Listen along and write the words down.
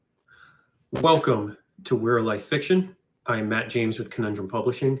Welcome to We're Life Fiction. I'm Matt James with Conundrum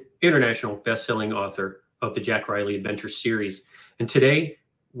Publishing, international best-selling author of the Jack Riley Adventure series. And today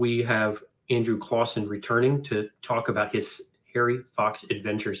we have Andrew Clawson returning to talk about his Harry Fox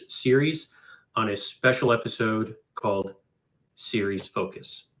Adventures series on a special episode called Series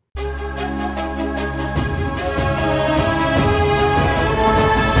Focus.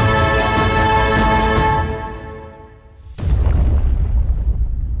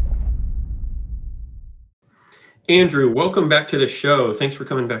 Andrew, welcome back to the show. Thanks for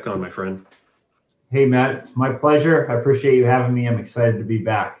coming back on, my friend. Hey, Matt, it's my pleasure. I appreciate you having me. I'm excited to be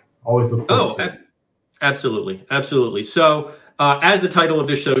back. Always look forward to it. Absolutely. Absolutely. So as the title of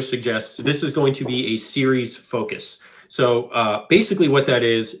this show suggests, this is going to be a series focus. So basically what that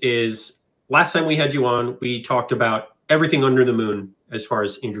is last time we had you on, we talked about everything under the moon as far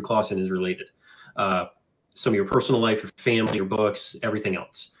as Andrew Clawson is related. Some of your personal life, your family, your books, everything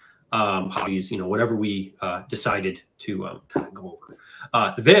else. Hobbies, whatever we decided to kind of go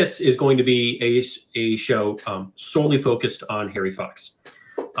over. This is going to be a show solely focused on Harry Fox.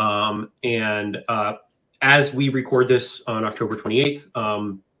 And as we record this on October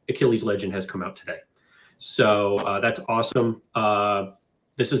 28th, Achilles Legend has come out today. So that's awesome.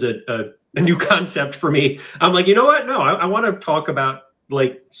 This is a new concept for me. I'm like, you know what? No, I want to talk about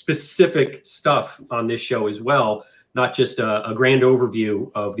like specific stuff on this show as well. Not just a grand overview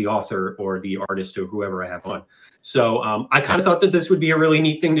of the author or the artist or whoever I have on. So I kind of thought that this would be a really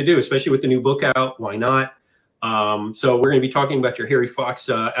neat thing to do, especially with the new book out. Why not? So we're going to be talking about your Harry Fox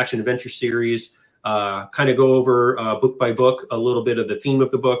action adventure series, kind of go over book by book, a little bit of the theme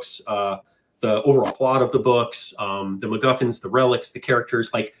of the books, the overall plot of the books, the MacGuffins, the relics, the characters,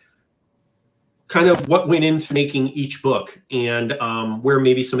 like kind of what went into making each book and where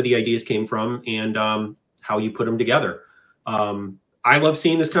maybe some of the ideas came from and how you put them together. I love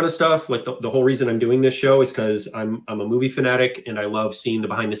seeing this kind of stuff. Like the whole reason I'm doing this show is because I'm a movie fanatic and I love seeing the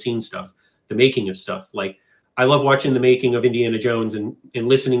behind the scenes stuff, the making of stuff. Like I love watching the making of Indiana Jones and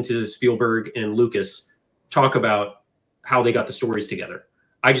listening to Spielberg and Lucas talk about how they got the stories together.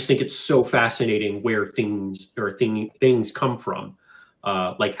 I just think it's so fascinating where things come from.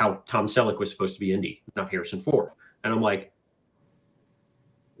 Like how Tom Selleck was supposed to be Indy, not Harrison Ford. And I'm like,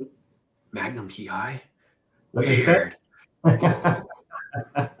 Magnum PI? Weird. And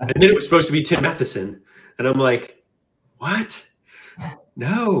then it was supposed to be Tim Matheson. And I'm like, what?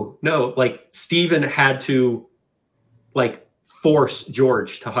 No. Like Steven had to like force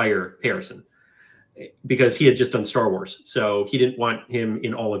George to hire Harrison because he had just done Star Wars. So he didn't want him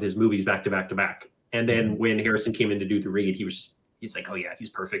in all of his movies back to back to back. And then when Harrison came in to do the read, he's like, oh yeah, he's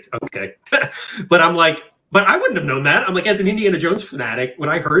perfect. Okay. But I'm like, but I wouldn't have known that. I'm like, as an Indiana Jones fanatic, when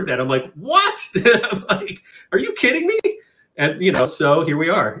I heard that, I'm like, what? I'm like, are you kidding me? And, so here we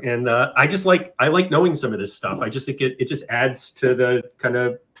are. And I like knowing some of this stuff. I just think it just adds to the kind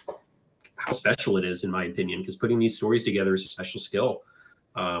of how special it is, in my opinion, because putting these stories together is a special skill,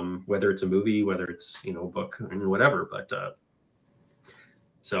 whether it's a movie, whether it's, a book and whatever. But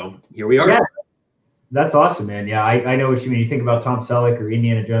so here we are. Yeah. That's awesome, man. Yeah, I know what you mean. You think about Tom Selleck or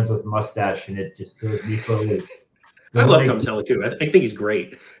Indiana Jones with a mustache, and it just throws me for a loop. I love Tom Selleck too. I think he's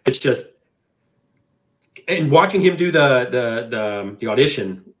great. It's just, and watching him do the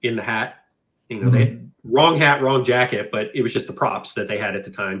audition in the hat, they had wrong hat, wrong jacket, but it was just the props that they had at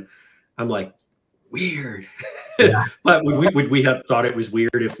the time. I'm like, weird. Yeah. But would we have thought it was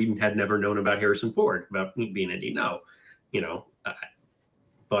weird if we had never known about Harrison Ford, about being Indy? No,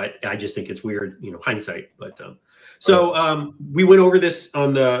 but I just think it's weird, hindsight. But so we went over this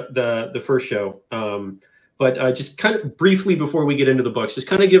on the first show. But just kind of briefly before we get into the books, just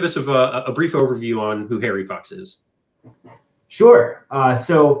kind of give us a brief overview on who Harry Fox is. Sure.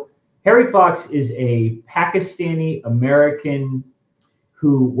 So Harry Fox is a Pakistani American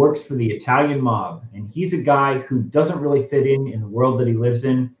who works for the Italian mob. And he's a guy who doesn't really fit in the world that he lives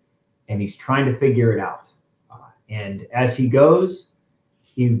in. And he's trying to figure it out. And as he goes,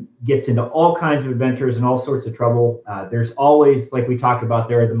 he gets into all kinds of adventures and all sorts of trouble. There's always, like we talked about,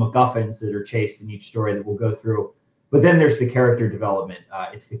 there are the MacGuffins that are chased in each story that we'll go through. But then there's the character development.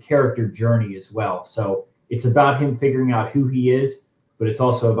 It's the character journey as well. So it's about him figuring out who he is, but it's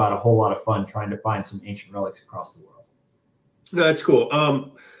also about a whole lot of fun trying to find some ancient relics across the world. That's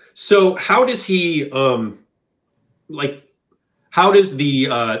cool. So how does he, how does the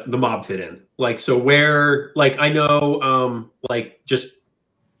mob fit in? Like, so where, like, I know, just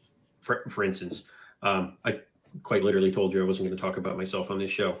for instance, I quite literally told you I wasn't going to talk about myself on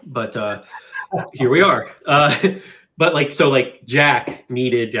this show, but here we are. But Jack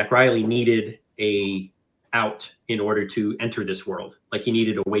Riley needed a out in order to enter this world. Like he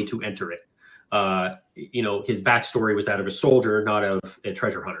needed a way to enter it. his backstory was that of a soldier, not of a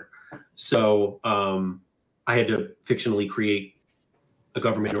treasure hunter. So I had to fictionally create a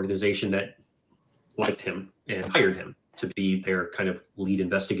government organization that liked him and hired him to be their kind of lead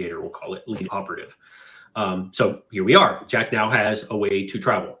investigator, we'll call it, lead operative. So here we are. Jack now has a way to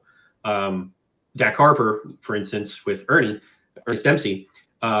travel. Jack Harper, for instance, with Ernest Dempsey,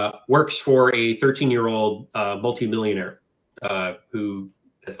 works for a 13-year-old multimillionaire who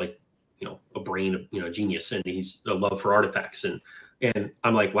has a brain of genius, and he's a love for artifacts. And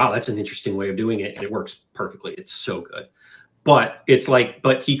I'm like, wow, that's an interesting way of doing it. And it works perfectly. It's so good. But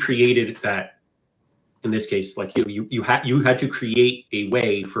but he created that. In this case, like you had to create a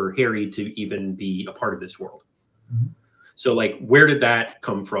way for Harry to even be a part of this world. Mm-hmm. So where did that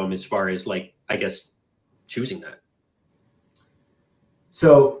come from as far as I guess choosing that?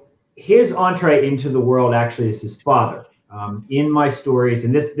 So his entree into the world actually is his father. In my stories,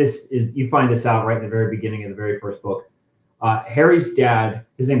 and this is, you find this out right in the very beginning of the very first book. Harry's dad,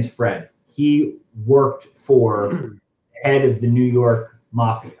 his name's Fred. He worked for the head of the New York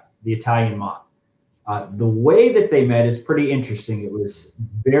mafia, the Italian mob. The way that they met is pretty interesting. It was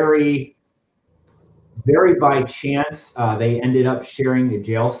very, very by chance. They ended up sharing a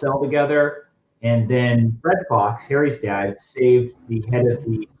jail cell together. And then Fred Fox, Harry's dad, saved the head of the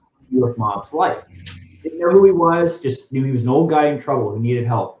New York mob's life. Didn't know who he was, just knew he was an old guy in trouble who needed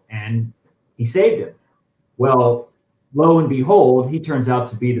help. And he saved him. Well, lo and behold, he turns out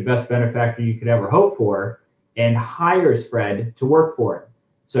to be the best benefactor you could ever hope for and hires Fred to work for him.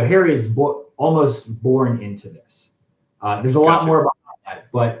 So Harry is almost born into this. There's a lot more about that,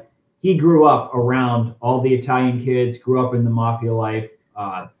 but he grew up around all the Italian kids, grew up in the mafia life.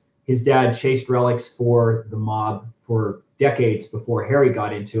 His dad chased relics for the mob for decades before Harry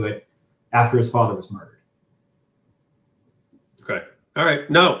got into it after his father was murdered. Okay. All right.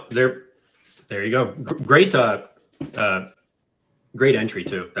 No, there you go. Great, great entry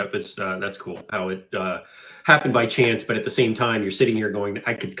too. That's cool how it happened by chance, but at the same time, you're sitting here going,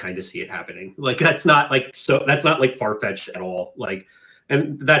 I could kind of see it happening. That's not far-fetched at all.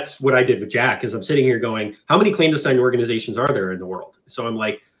 And that's what I did with Jack, is I'm sitting here going, how many clandestine organizations are there in the world? So I'm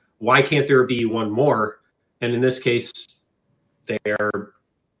like, why can't there be one more? And in this case, they are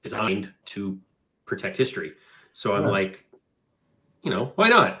designed to protect history. So I'm like, why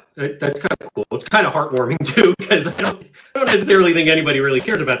not? That's kind of cool. It's kind of heartwarming too, because I don't necessarily think anybody really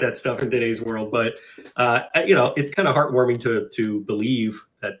cares about that stuff in today's world. But it's kind of heartwarming to believe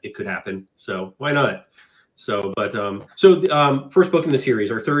that it could happen. So why not? So, first book in the series,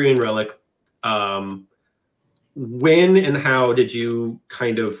 Arthurian Relic. When and how did you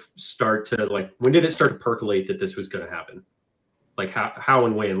kind of start to when did it start to percolate that this was going to happen? How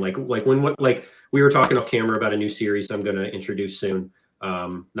and when? We were talking off camera about a new series I'm going to introduce soon.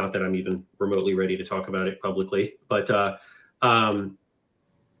 Not that I'm even remotely ready to talk about it publicly, but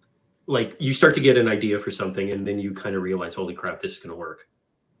you start to get an idea for something, and then you kind of realize, holy crap, this is going to work.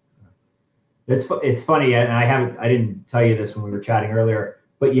 It's funny, and I didn't tell you this when we were chatting earlier,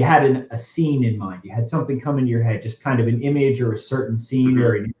 but you had a scene in mind. You had something come into your head, just kind of an image or a certain scene,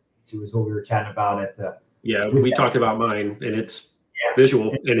 or it was what we were chatting about at the. Yeah, we talked about mine, and it's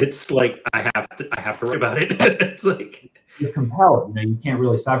visual, and it's I have to write about it. It's you're compelled. You can't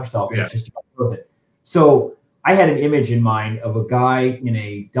really stop yourself. It's just with it. So I had an image in mind of a guy in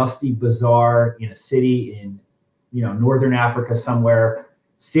a dusty bazaar in a city in northern Africa somewhere,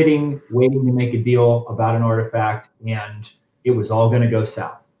 sitting, waiting to make a deal about an artifact, and it was all going to go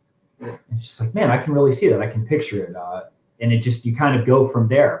south. And it's just like, man, I can really see that. I can picture it. And you kind of go from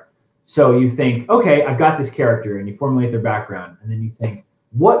there. So you think, okay, I've got this character, and you formulate their background. And then you think,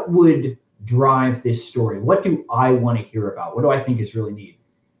 what would drive this story? What do I want to hear about? What do I think is really neat?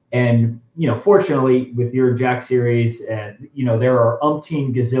 And, fortunately with your Jack series, there are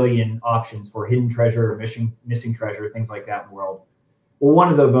umpteen gazillion options for hidden treasure, missing treasure, things like that in the world. Well, one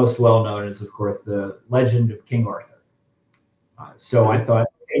of the most well-known is, of course, the legend of King Arthur. So I thought,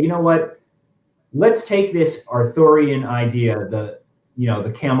 hey, you know what? Let's take this Arthurian idea, the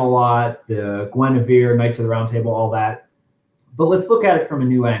Camelot, the Guinevere, Knights of the Round Table, all that, but let's look at it from a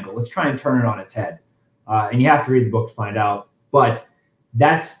new angle. Let's try and turn it on its head. And you have to read the book to find out. But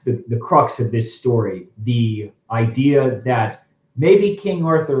that's the crux of this story, the idea that maybe King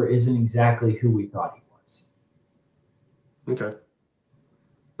Arthur isn't exactly who we thought he was.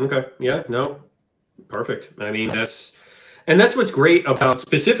 Okay. Yeah, no, perfect. I mean, that's what's great about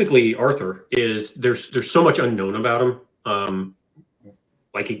specifically Arthur is there's so much unknown about him.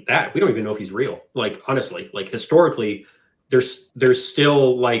 We don't even know if he's real. Honestly, historically, there's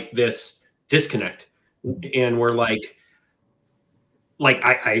still this disconnect, and we're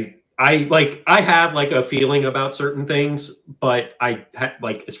I I have like a feeling about certain things, but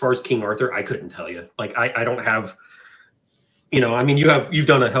like as far as King Arthur, I couldn't tell you. Like I don't have, I mean, you've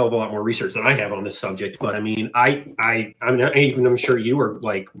done a hell of a lot more research than I have on this subject, but I mean, I'm sure you were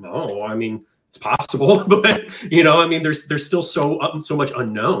like, no, I mean, it's possible, but I mean, there's still so much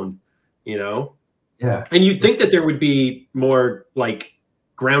unknown, Yeah. and you'd think that there would be more like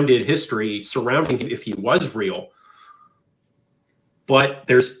grounded history surrounding him if he was real, but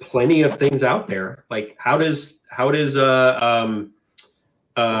there's plenty of things out there. Like how does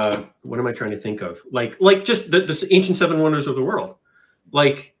what am I trying to think of? Like just the ancient seven wonders of the world.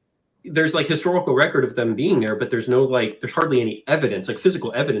 Like there's like historical record of them being there, but there's there's hardly any evidence, like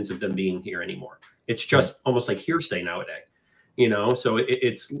physical evidence of them being here anymore. It's just almost like hearsay nowadays, So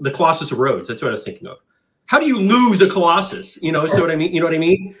it's the Colossus of Rhodes. That's what I was thinking of. How do you lose a Colossus? So what I mean, what I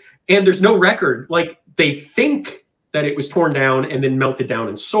mean? And there's no record. Like they think that it was torn down and then melted down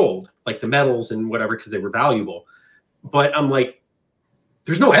and sold, like the metals and whatever, because they were valuable. But I'm like,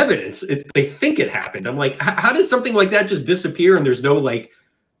 there's no evidence. They think it happened. I'm like, how does something like that just disappear? And there's no like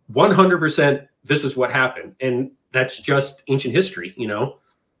 100% this is what happened. And that's just ancient history,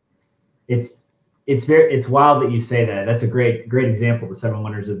 It's wild that you say that. That's a great example of the seven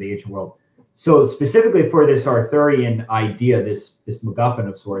wonders of the ancient world. So specifically for this Arthurian idea, this MacGuffin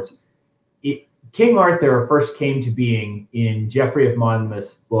of sorts, King Arthur first came to being in Geoffrey of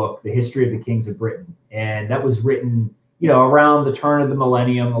Monmouth's book, The History of the Kings of Britain. And that was written, around the turn of the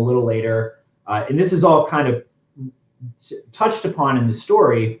millennium, a little later. And this is all kind of touched upon in the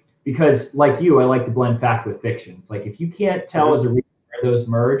story because, like you, I like to blend fact with fiction. It's like, if you can't tell as a reader where those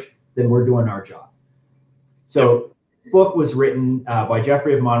merge, then we're doing our job. So the book was written by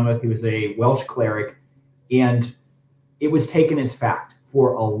Geoffrey of Monmouth. He was a Welsh cleric, and it was taken as fact.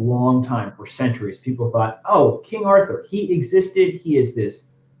 For a long time, for centuries, people thought, oh, King Arthur, he existed. He is this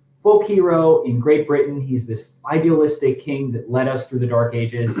folk hero in Great Britain. He's this idealistic king that led us through the Dark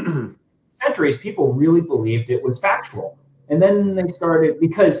Ages. Centuries, people really believed it was factual. And then they started,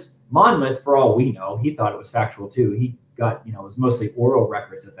 because Monmouth, for all we know, he thought it was factual too. He got, it was mostly oral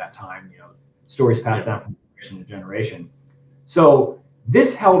records at that time, stories passed down from generation to generation. So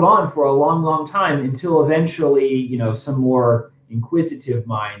this held on for a long, long time until eventually, some more inquisitive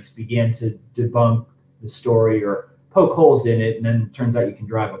minds began to debunk the story or poke holes in it, and then it turns out you can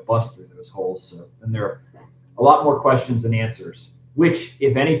drive a bus through those holes. So then there are a lot more questions than answers, which,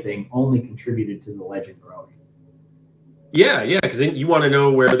 if anything, only contributed to the legend growing. Yeah, because then you want to know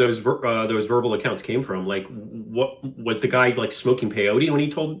where those verbal accounts came from. Like, what was the guy like smoking peyote when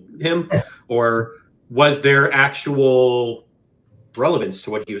he told him, or was there actual relevance to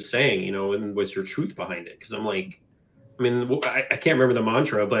what he was saying? And was there truth behind it? Because I'm like, I mean, I can't remember the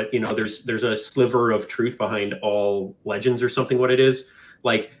mantra, but there's a sliver of truth behind all legends or something. What it is,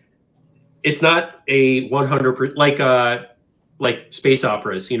 like, it's not a 100% like space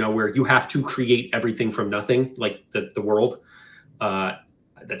operas, where you have to create everything from nothing, like the world.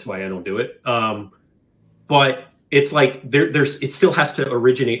 That's why I don't do it. But it's like it still has to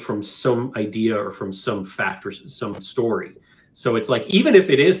originate from some idea or from some fact or some story. So it's like, even if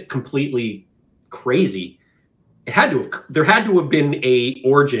it is completely crazy, there had to have been a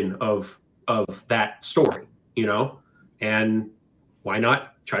origin of that story, and why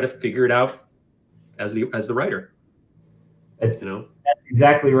not try to figure it out as the writer, That's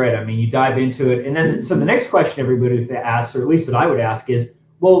exactly right. I mean, you dive into it, and then so the next question everybody asks, or at least that I would ask, is,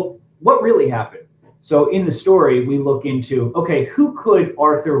 well, what really happened? So in the story, we look into, okay, who could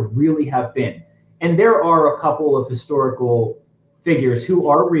Arthur really have been? And there are a couple of historical figures who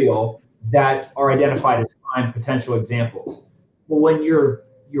are real that are identified as prime potential examples. Well, when you're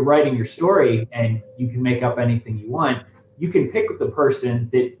writing your story and you can make up anything you want, you can pick the person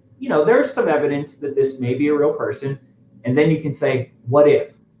that, there's some evidence that this may be a real person, and then you can say, what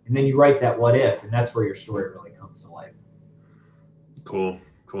if? And then you write that what if, and that's where your story really comes to life. Cool.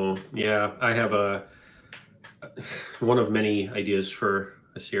 Yeah, I have one of many ideas for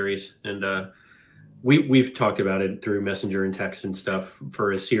a series, and we've talked about it through Messenger and text and stuff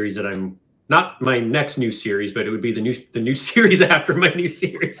for a series that I'm not my next new series, but it would be the new series after my new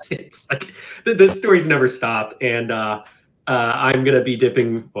series. It's like the stories never stop, and I'm gonna be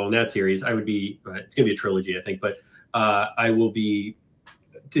dipping. Well, in that series, I would be. It's gonna be a trilogy, I think, but I will be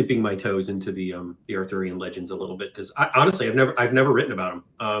dipping my toes into the Arthurian legends a little bit, because honestly, I've never written about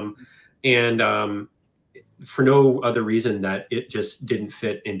them, and for no other reason that it just didn't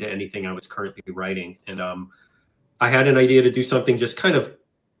fit into anything I was currently writing. And I had an idea to do something just kind of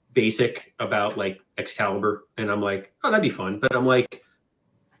basic about like Excalibur, and I'm like, oh, that'd be fun. But I'm like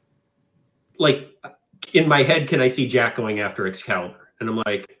in my head, can I see Jack going after Excalibur? And I'm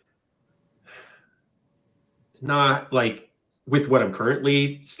like, not like with what I'm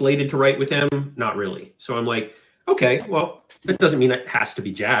currently slated to write with him, not really. So I'm like, okay, well, that doesn't mean it has to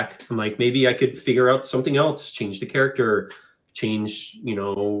be Jack. I'm like, maybe I could figure out something else, change the character, change,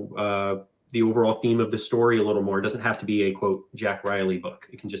 the overall theme of the story a little more. It doesn't have to be a quote Jack Riley book.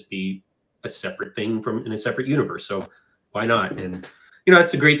 It can just be a separate thing from in a separate universe. So why not? And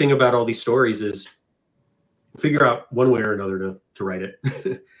that's the great thing about all these stories is figure out one way or another to write it.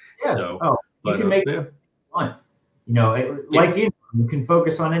 Yeah. So, you can make it fun. You can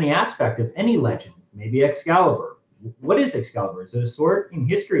focus on any aspect of any legend. Maybe Excalibur. What is Excalibur? Is it a sword? In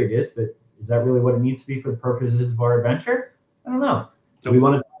history, it is, but is that really what it needs to be for the purposes of our adventure? I don't know. Nope. We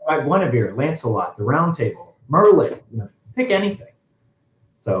want to talk about Guinevere, Lancelot, the Round Table, Merlin. Pick anything.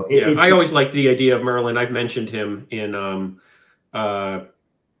 So I always like the idea of Merlin. I've mentioned him in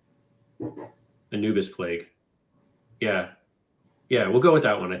Anubis Plague. Yeah, we'll go with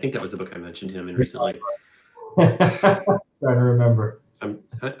that one. I think that was the book I mentioned him in recently. Trying to remember.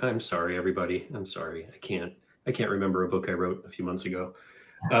 I'm sorry, everybody. I'm sorry. I can't remember a book I wrote a few months ago.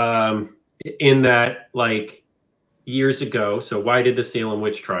 In that, like, years ago. So why did the Salem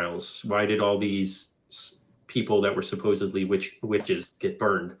witch trials? Why did all these people that were supposedly witches get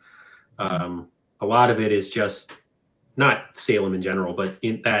burned? A lot of it is just not Salem in general, but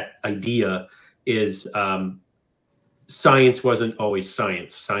in that idea is science wasn't always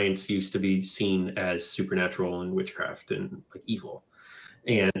science. Science used to be seen as supernatural and witchcraft and like evil,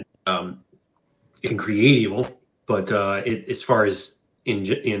 and it can create evil. But as far as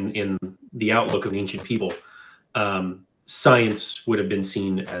in the outlook of ancient people, science would have been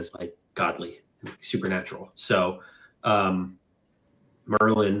seen as like godly, supernatural. So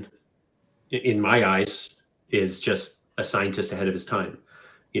Merlin, in my eyes, is just a scientist ahead of his time.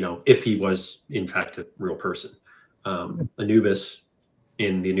 If he was in fact a real person. Anubis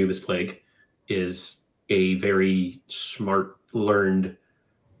in the Anubis Plague is a very smart, learned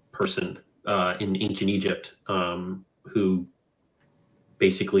person in ancient Egypt who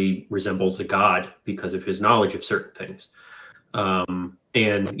basically resembles a god because of his knowledge of certain things.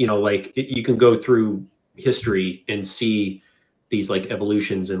 And you can go through history and see these like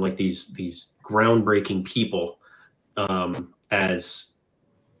evolutions and like these groundbreaking people as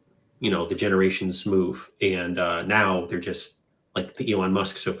the generations move, and now they're just like the Elon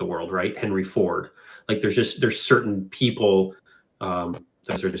Musks of the world, right? Henry Ford. Like there's certain people,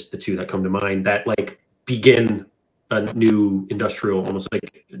 those are just the two that come to mind, that like begin a new industrial, almost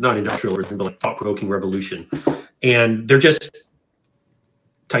like not industrial, but like thought-provoking revolution, and they're just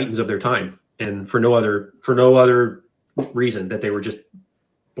titans of their time, and for no other reason that they were just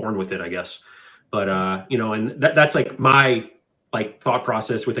born with it, I guess. But and that's like my thought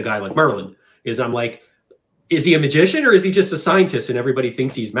process with a guy like Merlin is I'm like, is he a magician or is he just a scientist and everybody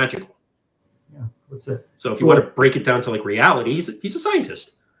thinks he's magical? Yeah. What's it? So if you want to break it down to like reality, he's a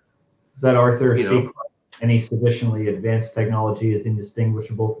scientist. Is that Arthur C. Any sufficiently advanced technology is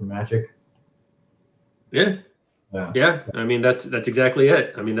indistinguishable from magic? Yeah. I mean, that's exactly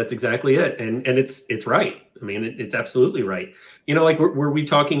it. And it's right. I mean, it's absolutely right. Like were we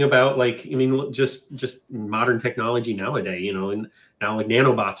talking about like, I mean, just modern technology nowadays, and now like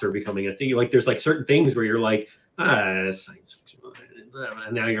nanobots are becoming a thing. Like there's like certain things where you're like, science fiction.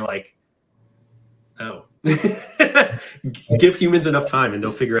 And now you're like, oh, give humans enough time and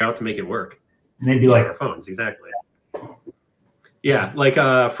they'll figure out to make it work. And they'd be like our phones. Exactly. Yeah. Like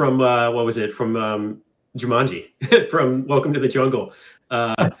from what was it? From Jumanji, from Welcome to the Jungle.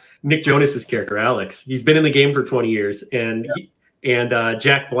 Nick Jonas's character, Alex, he's been in the game for 20 years. And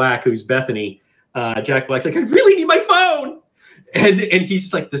Jack Black, who's Bethany, Jack Black's like, I really need my phone. And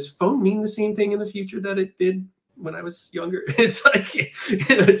he's like, does phone mean the same thing in the future that it did when I was younger? It's like,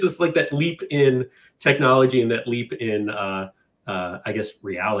 it's just like that leap in technology and that leap in, I guess,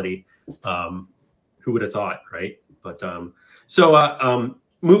 reality. Who would have thought, right? But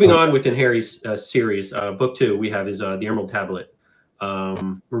moving on within Harry's series, book 2 we have is the Emerald Tablet,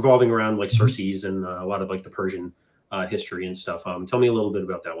 revolving around like Xerxes and a lot of like the Persian history and stuff. Tell me a little bit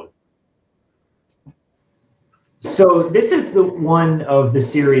about that one. So this is the one of the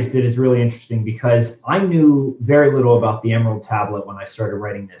series that is really interesting because I knew very little about the Emerald Tablet when I started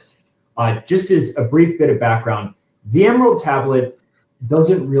writing this. Just as a brief bit of background, the Emerald Tablet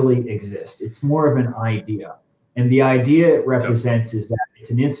doesn't really exist. It's more of an idea. And the idea it represents is that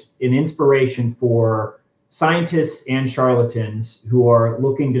it's an inspiration for scientists and charlatans who are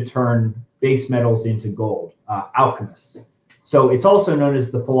looking to turn base metals into gold, alchemists. So it's also known as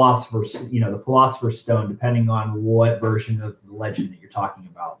the philosopher's stone, depending on what version of the legend that you're talking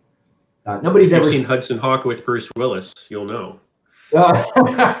about. Nobody's ever seen Hudson Hawk with Bruce Willis, you'll know.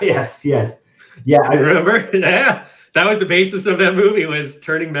 Yes. Yeah, I remember. Yeah, that was the basis of that movie, was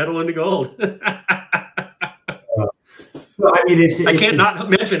turning metal into gold. So I mean, I can't not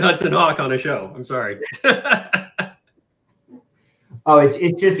mention Hudson Hawk on a show. I'm sorry. Oh, it's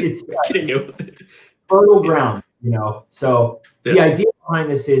Continue. fertile ground, you know. So Yeah. the idea behind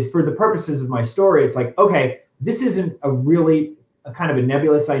this is, for the purposes of my story, it's like, okay, this isn't a kind of a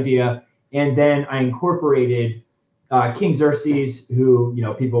nebulous idea, and then I incorporated King Xerxes, who, you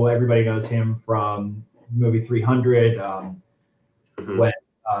know, everybody knows him from movie 300, when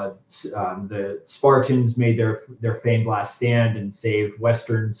the Spartans made their famed last stand and saved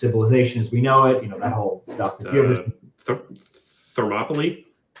Western civilization as we know it. You know, that whole stuff. If you ever Thermopylae?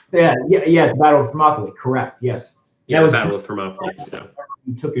 Yeah, the Battle of Thermopylae. Correct. Yes. Yeah, the Battle of Thermopylae. Yeah.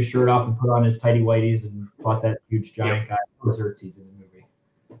 He took his shirt off and put on his tighty whities and fought that huge giant guy, Xerxes, in the movie.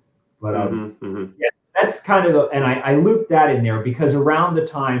 But yeah, that's kind of and I looped that in there because around the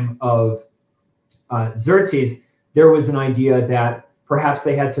time of Xerxes, there was an idea that perhaps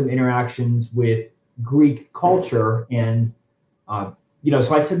they had some interactions with Greek culture, and you know,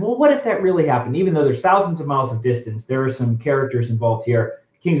 so I said, well, what if that really happened? Even though there's thousands of miles of distance, there are some characters involved here.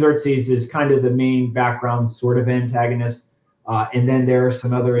 King Xerxes is kind of the main background sort of antagonist. And then there are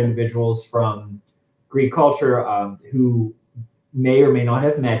some other individuals from Greek culture who may or may not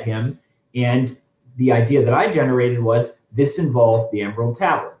have met him. And the idea that I generated was this involved the Emerald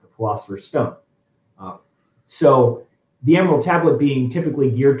Tablet, the Philosopher's Stone. So the Emerald Tablet being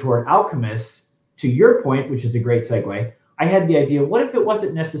typically geared toward alchemists, to your point, which is a great segue, I had the idea, what if it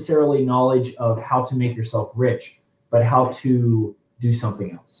wasn't necessarily knowledge of how to make yourself rich, but how to do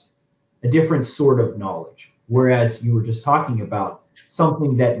something else, a different sort of knowledge. Whereas you were just talking about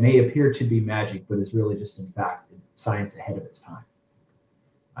something that may appear to be magic, but is really just, in fact, science ahead of its time.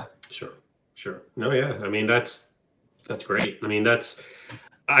 Sure. No, yeah. I mean, that's great. I mean, there's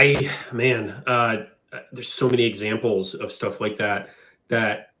so many examples of stuff like that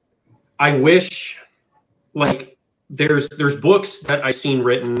I wish, like, there's books that I've seen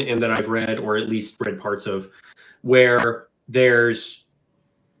written and that I've read, or at least read parts of, where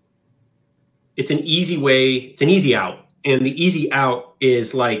it's an easy out. And the easy out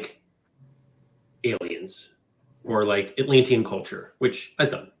is like aliens or like Atlantean culture, which I've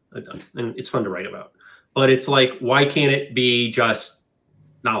done. And it's fun to write about. But it's like, why can't it be just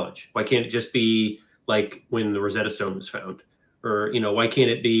knowledge? Why can't it just be like when the Rosetta Stone was found? Or, you know, why can't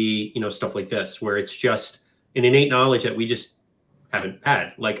it be, you know, stuff like this, where it's just an innate knowledge that we just haven't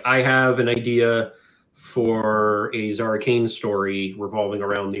had? Like, I have an idea for a Zara Kane story revolving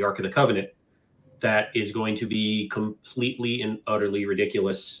around the Ark of the Covenant that is going to be completely and utterly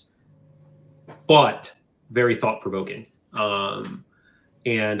ridiculous, but very thought-provoking.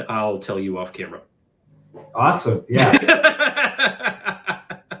 And I'll tell you off camera. Awesome. Yeah.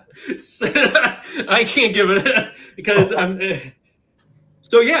 I can't give it because I'm.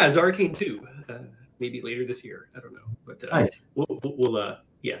 So yeah, Zara Kane 2, maybe later this year. I don't know, but nice. We'll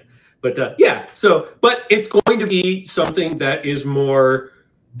yeah, but yeah. So, but it's going to be something that is more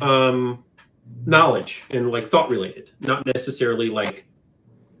knowledge and like thought related, not necessarily like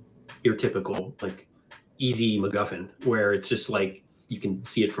your typical like easy MacGuffin where it's just like you can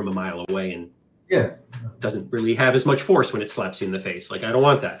see it from a mile away and doesn't really have as much force when it slaps you in the face. Like, I don't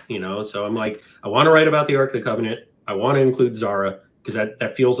want that, you know? So I'm like, I want to write about the Ark of the Covenant. I want to include Zara because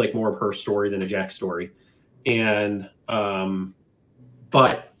that feels like more of her story than a Jack story. And,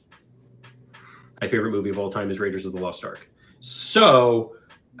 but my favorite movie of all time is Raiders of the Lost Ark. So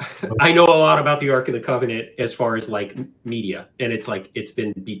I know a lot about the Ark of the Covenant as far as like media, and it's like, it's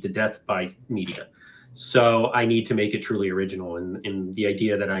been beat to death by media. So I need to make it truly original. And the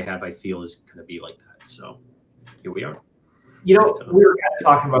idea that I have, I feel, is going to be like that. So here we are. You know, we were kind of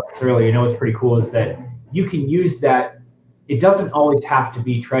talking about this earlier. You know, what's pretty cool is that you can use that. It doesn't always have to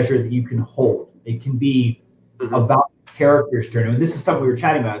be treasure that you can hold. It can be about the character's journey. And this is something we were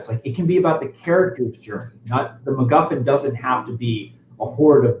chatting about. It's like, it can be about the character's journey. Not the MacGuffin doesn't have to be a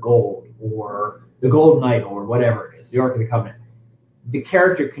hoard of gold or the golden idol or whatever it is, the Ark of the Covenant. The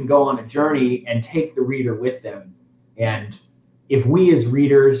character can go on a journey and take the reader with them. And if we as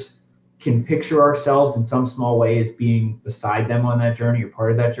readers can picture ourselves in some small way as being beside them on that journey or part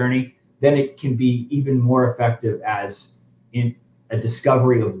of that journey, then it can be even more effective as in a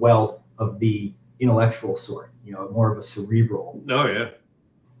discovery of wealth of the intellectual sort, you know, more of a cerebral. Oh, yeah.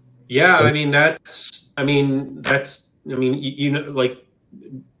 Yeah, so, I mean, you know, like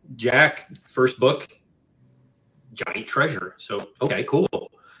Jack, first book, giant treasure. So, okay, cool.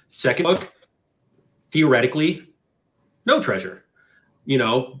 Second book, theoretically, no treasure, you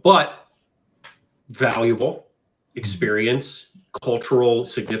know, but valuable experience, cultural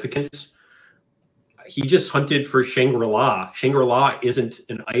significance. he just hunted for Shangri-La. Shangri-La isn't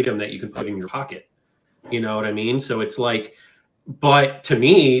an item that you can put in your pocket. You know what I mean? So it's like, but to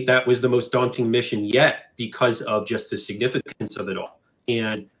me, that was the most daunting mission yet because of just the significance of it all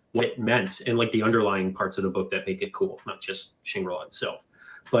and what it meant and like the underlying parts of the book that make it cool, not just Shangri-La itself,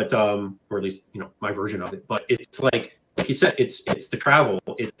 but or at least, you know, my version of it. But it's like you said, it's the travel,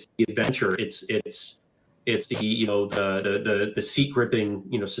 it's the adventure, it's the, you know, the seat gripping,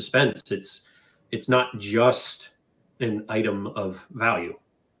 you know, suspense. It's not just an item of value.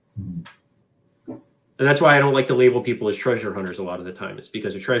 And that's why I don't like to label people as treasure hunters a lot of the time. It's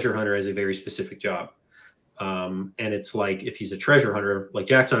because a treasure hunter has a very specific job. And it's like, if he's a treasure hunter, like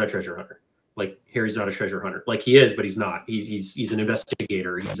Jack's not a treasure hunter. Like Harry's not a treasure hunter. Like he is, but he's not. He's an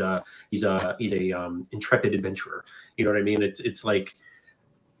investigator. He's a intrepid adventurer. You know what I mean? It's like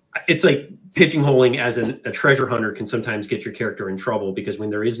pigeonholing as a treasure hunter can sometimes get your character in trouble, because when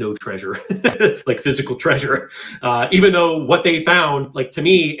there is no treasure, like physical treasure, even though what they found, like to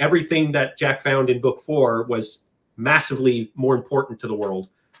me, everything that Jack found in book 4 was massively more important to the world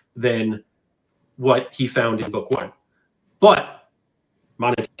than what he found in book 1. But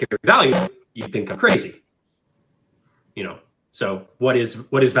monetary value, you think I'm crazy, you know? So what is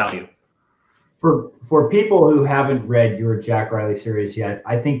value? For people who haven't read your Jack Riley series yet,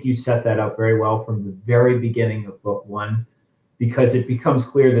 I think you set that up very well from the very beginning of book 1, because it becomes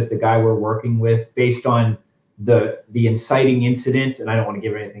clear that the guy we're working with, based on the inciting incident, and I don't want to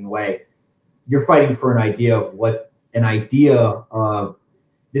give anything away, you're fighting for an idea of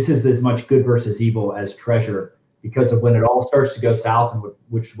this is as much good versus evil as treasure, because of when it all starts to go south, and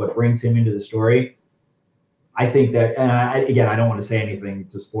which is what brings him into the story. I think that, and I don't want to say anything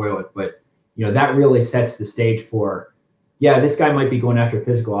to spoil it, but you know, that really sets the stage for, yeah, this guy might be going after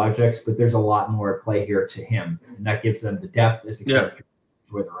physical objects, but there's a lot more at play here to him, and that gives them the depth as a character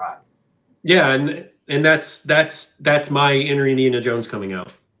to enjoy the ride. Yeah, and that's my inner Indiana Jones coming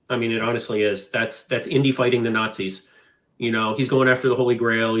out. I mean, it honestly is. That's Indy fighting the Nazis. You know, he's going after the Holy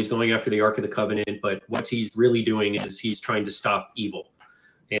Grail. He's going after the Ark of the Covenant. But what he's really doing is he's trying to stop evil.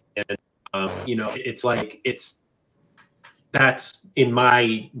 And you know, it's like that's in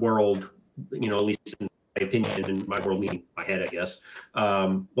my world. You know, at least in my opinion, in my world, meaning my head, I guess.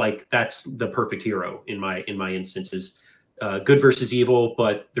 Like that's the perfect hero in my instance is good versus evil,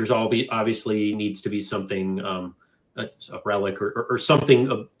 but there's obviously needs to be something a relic or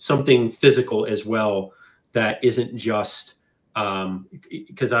something physical as well that isn't just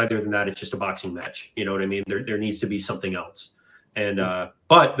because other than that it's just a boxing match. You know what I mean? There needs to be something else, and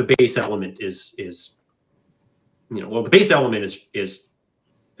but the base element is you know, well, the base element is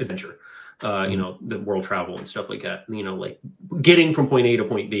adventure. You know, the world travel and stuff like that, you know, like getting from point A to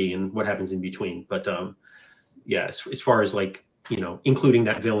point B and what happens in between. But yeah, as far as like, you know, including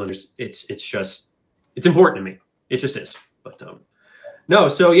that villain, it's important to me. It just is. But no,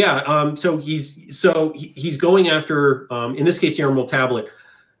 so yeah, so he's going after in this case the Emerald Tablet.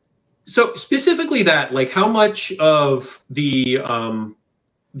 So specifically that, like, how much of the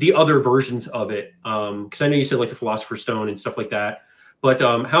other versions of it, because I know you said like the Philosopher's Stone and stuff like that. But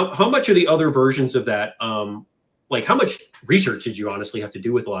how much are the other versions of that? Like, how much research did you honestly have to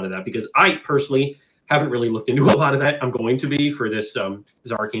do with a lot of that? Because I personally haven't really looked into a lot of that. I'm going to be for this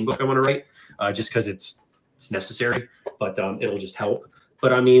Arcane book I want to write, just because it's necessary. But it'll just help.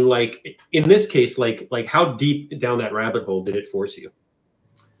 But I mean, like in this case, like how deep down that rabbit hole did it force you?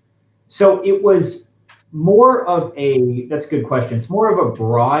 So it was more of that's a good question. It's more of a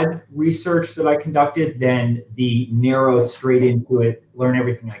broad research that I conducted than the narrow, straight into it, learn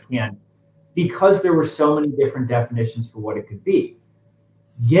everything I can, because there were so many different definitions for what it could be.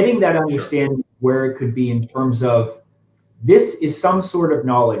 Getting that understanding where it could be in terms of this is some sort of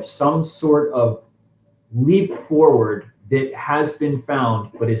knowledge, some sort of leap forward that has been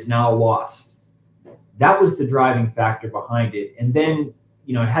found but is now lost. That was the driving factor behind it. And then,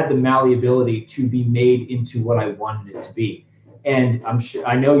 you know, it had the malleability to be made into what I wanted it to be. And I'm sure,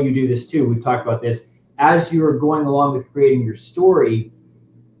 I know you do this too. We've talked about this. As you're going along with creating your story,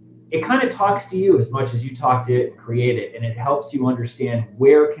 it kind of talks to you as much as you talk to it and create it. And it helps you understand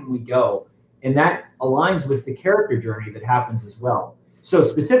where can we go. And that aligns with the character journey that happens as well. So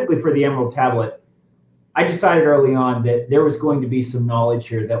specifically for the Emerald Tablet, I decided early on that there was going to be some knowledge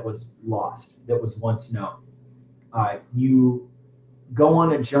here that was lost, that was once known. You go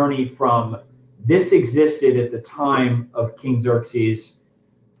on a journey from this existed at the time of King Xerxes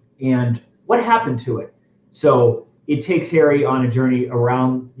and what happened to it. So it takes Harry on a journey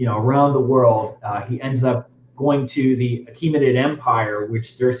around the world. He ends up going to the Achaemenid Empire,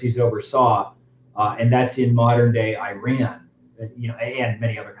 which Xerxes oversaw, and that's in modern day Iran. and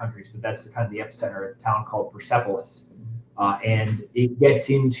many other countries, but that's the kind of the epicenter of a town called Persepolis. And it gets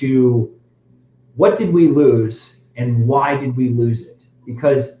into what did we lose and why did we lose it?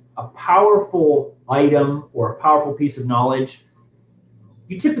 Because a powerful item or a powerful piece of knowledge,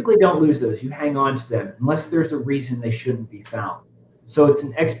 you typically don't lose those. You hang on to them unless there's a reason they shouldn't be found. So it's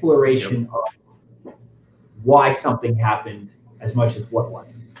an exploration of why something happened as much as what went.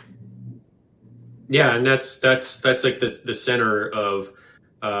 Yeah, and that's like the center of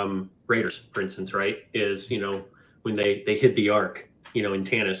Raiders, for instance, right? Is when they hid the Ark, in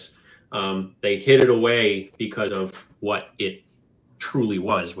Tanis, they hid it away because of what it truly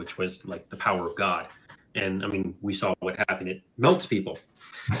was, which was like the power of God. And I mean, we saw what happened. It melts people.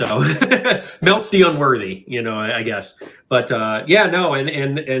 So melts the unworthy, I guess. But yeah, no,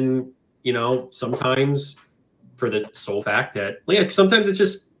 and sometimes for the sole fact that sometimes it's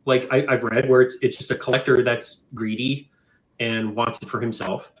just like I've read where it's just a collector that's greedy and wants it for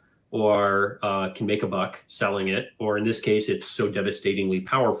himself, or can make a buck selling it, or in this case, it's so devastatingly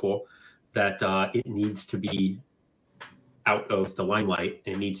powerful that it needs to be out of the limelight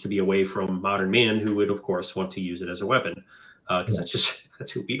and needs to be away from modern man, who would of course want to use it as a weapon, because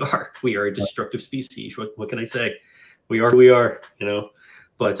that's who we are. We are a destructive species. What can I say? We are who we are,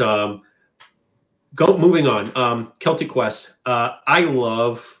 But moving on. Celtic Quest. I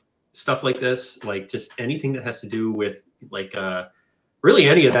love stuff like this, like just anything that has to do with like really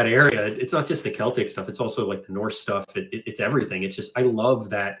any of that area. It's not just the Celtic stuff; it's also like the Norse stuff. It's everything. It's just I love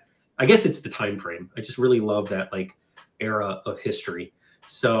that. I guess it's the time frame. I just really love that like era of history.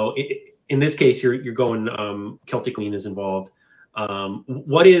 So in this case, you're going Celtic Queen is involved.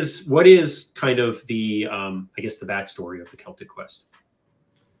 What is kind of the I guess the backstory of the Celtic Quest?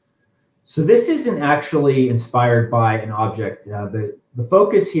 So this isn't actually inspired by an object. The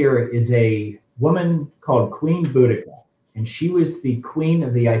focus here is a woman called Queen Boudica, and she was the queen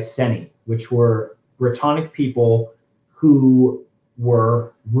of the Iceni, which were Brittonic people who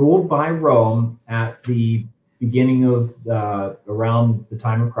were ruled by Rome at the beginning of around the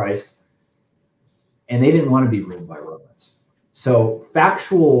time of Christ, and they didn't want to be ruled by Romans. So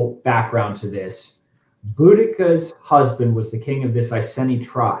factual background to this, Boudica's husband was the king of this Iceni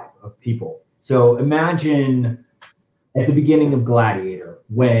tribe of people. So imagine at the beginning of Gladiator,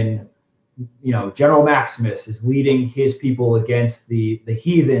 when General Maximus is leading his people against the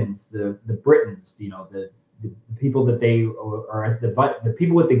heathens, the Britons, the people that they are at the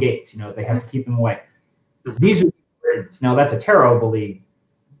people at the gates, they have to keep them away. These are the Britons. Now that's a terribly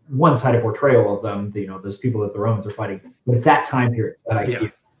one-sided portrayal of them, those people that the Romans are fighting. But it's that time period that I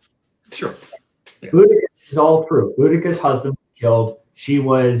keep. Sure. Yeah. Boudica, this is all true. Boudica's husband was killed. She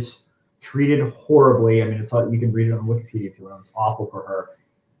was treated horribly. I mean, it's all, you can read it on Wikipedia if you want. It's awful for her.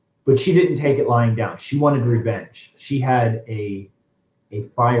 But she didn't take it lying down. She wanted revenge. She had a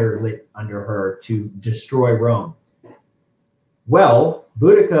fire lit under her to destroy Rome. Well,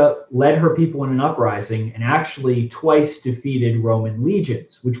 Boudica led her people in an uprising and actually twice defeated Roman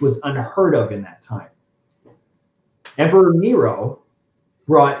legions, which was unheard of in that time. Emperor Nero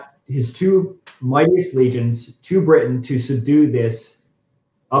brought his two mightiest legions to Britain to subdue this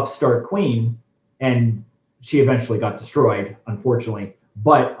upstart queen, and she eventually got destroyed, unfortunately.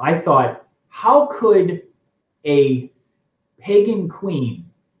 But I thought, how could a pagan queen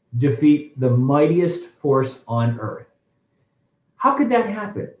defeat the mightiest force on earth? How could that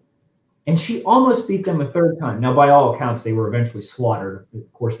happen? And she almost beat them a third time. Now, by all accounts, they were eventually slaughtered.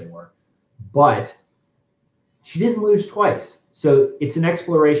 Of course they were. But she didn't lose twice. So it's an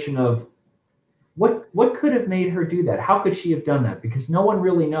exploration of what could have made her do that? How could she have done that? Because no one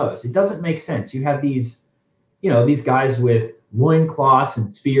really knows. It doesn't make sense. You have these guys with loincloths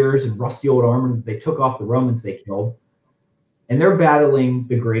and spears and rusty old armor that they took off the Romans they killed. And they're battling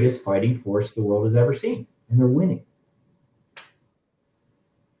the greatest fighting force the world has ever seen. And they're winning.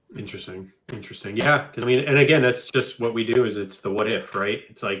 Interesting. Yeah. I mean, and again, that's just what we do, is it's the what if, right?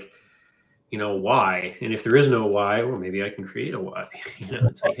 It's like, why? And if there is no why, well, maybe I can create a why.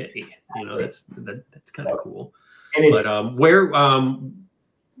 It's like, hey, that's kind of cool. And it's, but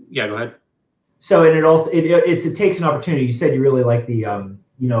yeah, go ahead. So, and it also it takes an opportunity. You said you really like the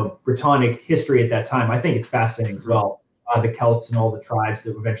Brittonic history at that time. I think it's fascinating as well. The Celts and all the tribes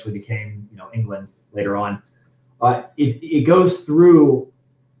that eventually became England later on. It goes through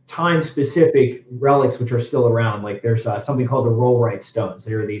time-specific relics which are still around. Like there's something called the rollright stones.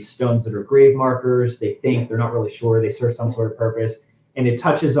 There are these stones that are grave markers. They think, they're not really sure, they serve some sort of purpose, and it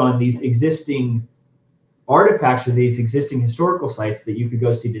touches on these existing artifacts or these existing historical sites that you could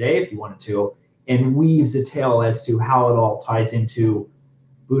go see today if you wanted to, and weaves a tale as to how it all ties into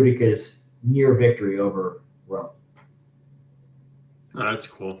Boudica's near victory over Rome. Oh, that's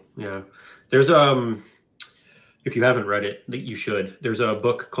cool. Yeah. There's if you haven't read it, you should. There's a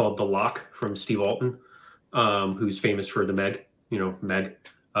book called The Lock from Steve Alton, who's famous for the Meg, Meg.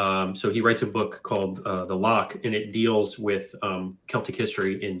 So he writes a book called The Lock, and it deals with Celtic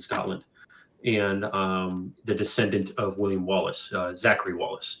history in Scotland and the descendant of William Wallace, Zachary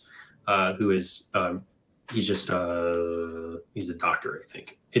Wallace, who is he's just he's a doctor, I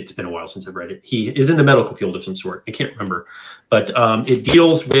think. It's been a while since I've read it. He is in the medical field of some sort. I can't remember, but it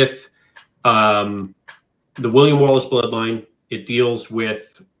deals with the William Wallace bloodline. It deals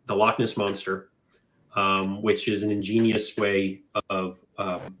with the Loch Ness monster, which is an ingenious way of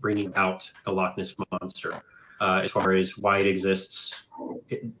bringing about the Loch Ness monster. As far as why it exists,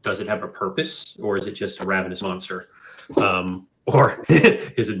 does it have a purpose, or is it just a ravenous monster, or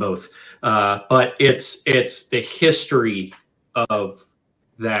is it both? But it's the history of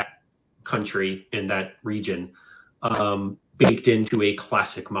that country and that region, baked into a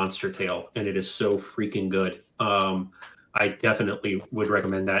classic monster tale, and it is so freaking good. I definitely would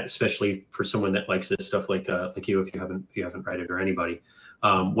recommend that, especially for someone that likes this stuff, like you, if you haven't read it, or anybody.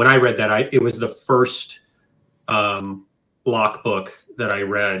 When I read that, it was the first Locke book that I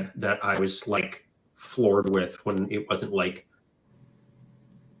read that I was like floored with, when it wasn't like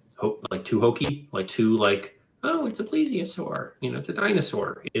too hokey, like too like, oh, it's a plesiosaur, it's a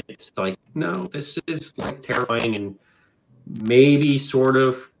dinosaur. It's like, no, this is like terrifying and maybe sort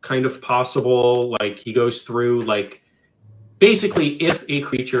of kind of possible. Like, he goes through, like, basically, if a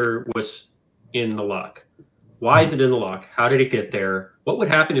creature was in the lock, why is it in the lock? How did it get there? What would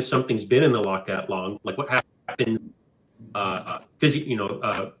happen if something's been in the lock that long? Like, what happens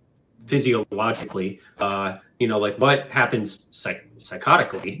physiologically? Like, what happens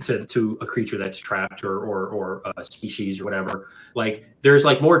psychotically to a creature that's trapped, or a species, or whatever. Like, there's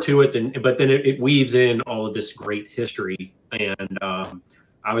like more to it but then it weaves in all of this great history. And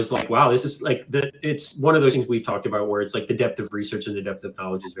I was like, wow, this is like it's one of those things we've talked about where it's like the depth of research and the depth of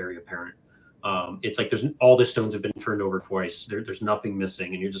knowledge is very apparent. It's like there's all the stones have been turned over twice. There's nothing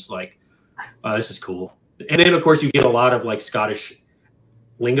missing, and you're just like, this is cool. And then, of course, you get a lot of like Scottish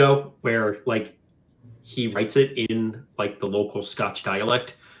lingo where like he writes it in like the local Scotch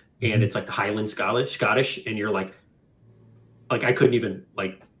dialect, and it's like the Highland Scottish, and you're like I couldn't even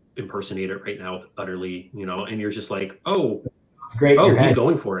like impersonate it right now utterly, and you're just like, oh, It's great. Oh, he's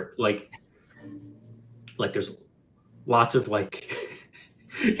going for it. Like there's lots of like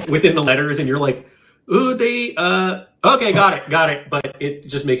within the letters, and you're like, oh, they okay, got it. But it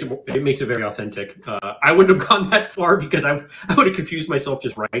just makes it very authentic. I wouldn't have gone that far because I would have confused myself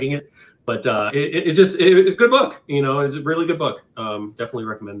just writing it. But it's a good book. It's a really good book. Definitely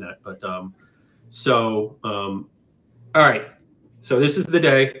recommend that. But all right. So this is the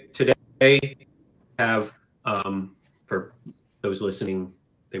day today. Have for those listening,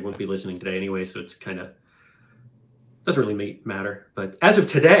 they won't be listening today anyway, so it's kind of doesn't really matter. But as of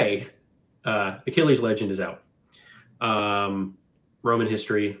today, Achilles Legend is out. Roman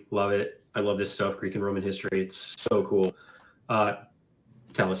history, love it. I love this stuff, Greek and Roman history. It's so cool.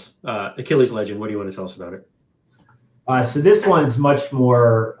 Tell us, Achilles Legend. What do you want to tell us about it? So this one's much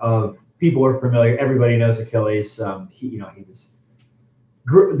more of, people are familiar. Everybody knows Achilles. He was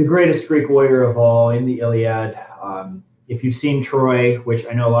the greatest Greek warrior of all in the Iliad. If you've seen Troy, which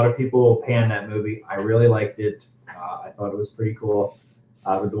I know a lot of people pan that movie, I really liked it. I thought it was pretty cool.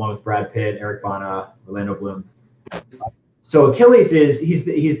 With the one with Brad Pitt, Eric Bana, Orlando Bloom. So Achilles he's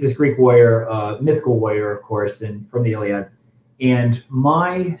this Greek warrior, mythical warrior, of course, and from the Iliad. And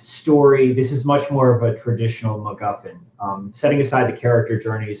my story, this is much more of a traditional MacGuffin. Setting aside the character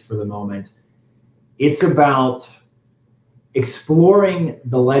journeys for the moment, it's about exploring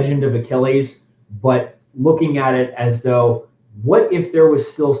the legend of Achilles, but looking at it as though, what if there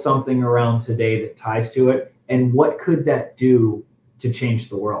was still something around today that ties to it, and what could that do to change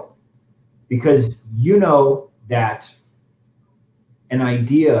the world? Because that an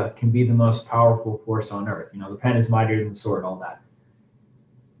idea can be the most powerful force on earth. The pen is mightier than the sword, all that.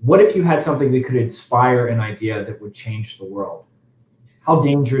 What if you had something that could inspire an idea that would change the world? How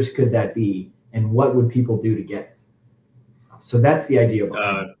dangerous could that be, and what would people do to get it? So that's the idea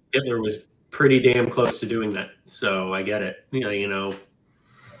behind it. Hitler was pretty damn close to doing that, so I get it. Yeah,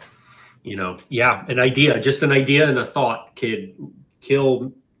 an idea and a thought could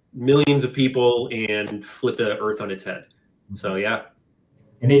kill millions of people and flip the earth on its head. So yeah.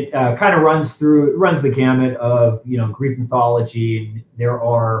 And it kind of runs the gamut of Greek mythology, and there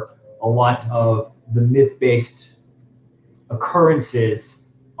are a lot of the myth-based occurrences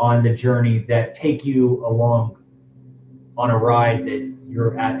on the journey that take you along on a ride that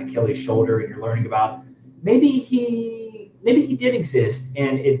you're at Achilles' shoulder, and you're learning about, maybe he maybe he did exist,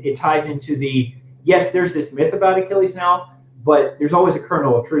 and it ties into the, yes, there's this myth about Achilles now, but there's always a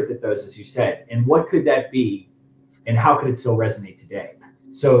kernel of truth at those, as you said. And what could that be, and how could it still resonate today?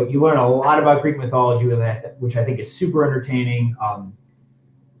 So you learn a lot about Greek mythology with that, which I think is super entertaining. And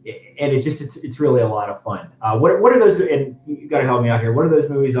it's really a lot of fun. What are those? And you got to help me out here. What are those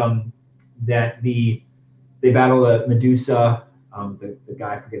movies that they battle the Medusa? The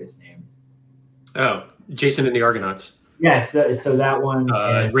guy, I forget his name. Oh, Jason and the Argonauts. Yes, so that one.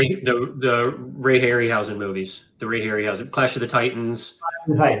 The Ray Harryhausen movies. The Ray Harryhausen Clash of the Titans.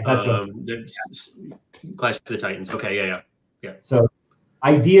 That's Clash of the Titans. Okay, yeah. So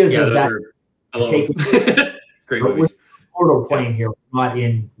ideas of those that. Great movies. Mortal plane here, not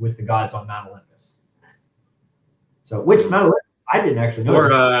in with the gods on Mount Olympus. So which Mount Olympus? I didn't actually know. Or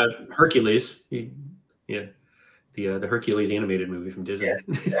Hercules. Yeah. The Hercules animated movie from Disney.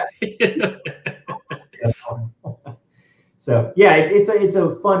 Yeah. So yeah, it's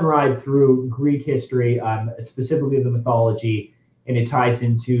a fun ride through Greek history, specifically the mythology, and it ties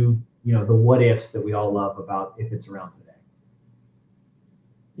into the what ifs that we all love about if it's around today.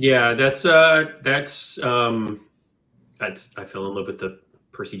 Yeah, I fell in love with the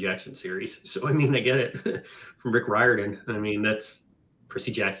Percy Jackson series. So I mean, I get it from Rick Riordan. I mean, that's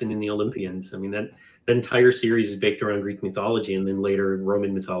Percy Jackson and the Olympians. I mean, that entire series is based around Greek mythology, and then later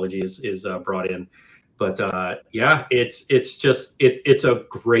Roman mythology is brought in. But yeah, it's a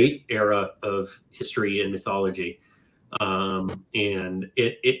great era of history and mythology, and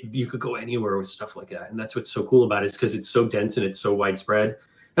you could go anywhere with stuff like that, and that's what's so cool about it, is because it's so dense and it's so widespread.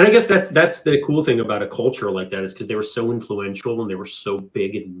 And I guess that's the cool thing about a culture like that, is because they were so influential and they were so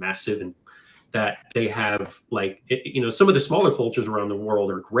big and massive, and that they have some of the smaller cultures around the world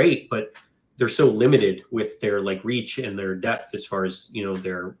are great, but they're so limited with their reach and their depth as far as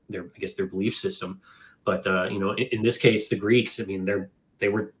their I guess their belief system. But in this case, the Greeks, I mean, they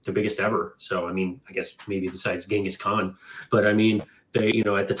were the biggest ever. So I mean, I guess maybe besides Genghis Khan, but I mean, they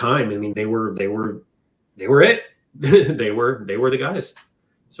at the time, I mean, they were it. they were the guys.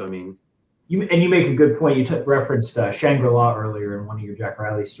 So I mean, you make a good point. You referenced Shangri-La earlier in one of your Jack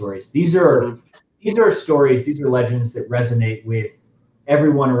Riley stories. These are stories, these are legends that resonate with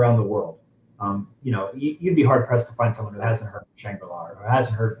everyone around the world. You'd be hard pressed to find someone who hasn't heard of Shangri-La or who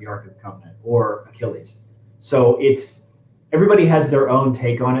hasn't heard of the Ark of the Covenant or Achilles. So everybody has their own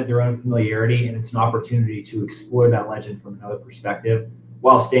take on it, their own familiarity, and it's an opportunity to explore that legend from another perspective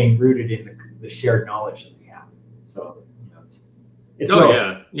while staying rooted in the shared knowledge that we have. So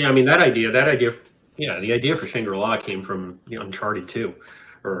yeah. I mean, the idea for Shangri-La came from Uncharted 2,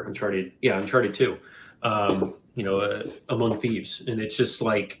 Uncharted 2. Among Thieves, and it's just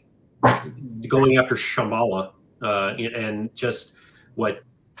like going after Shambhala, and just what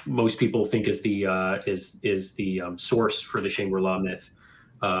most people think is the source for the Shangri-La myth.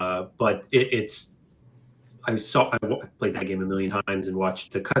 But I played that game a million times and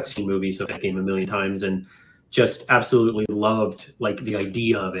watched the cutscene movies of that game a million times, and just absolutely loved the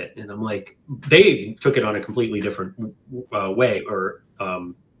idea of it. And I'm like, they took it on a completely different way or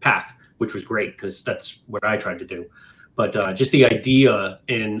path, which was great, because that's what I tried to do. But just the idea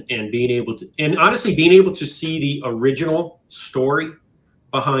and being able to, and honestly being able to see the original story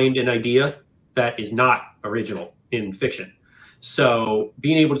behind an idea that is not original in fiction. So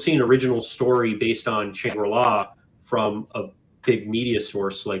being able to see an original story based on Shangri-La from a big media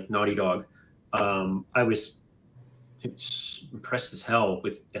source like Naughty Dog, I was impressed as hell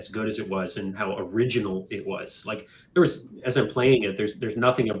with as good as it was and how original it was. There was, as I'm playing it, there's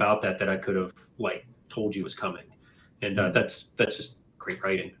nothing about that I could have told you was coming. And that's just great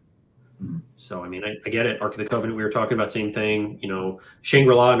writing. So I mean, I get it. Ark of the Covenant, we were talking about, same thing.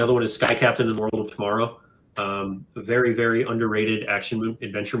 Shangri-La, another one is Sky Captain and the World of Tomorrow. A very, very underrated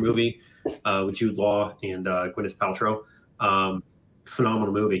adventure movie with Jude Law and Gwyneth Paltrow.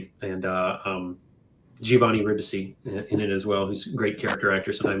 Phenomenal movie, and Giovanni Ribisi in it as well. He's a great character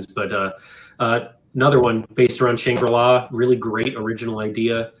actor sometimes. But another one based around Shangri-La, really great original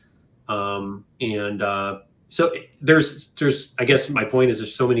idea. So there's I guess my point is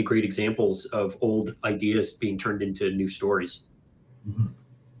there's so many great examples of old ideas being turned into new stories. Mm-hmm.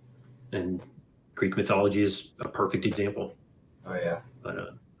 And Greek mythology is a perfect example. Oh yeah.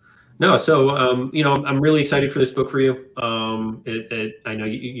 But no, so I'm really excited for this book for you. I know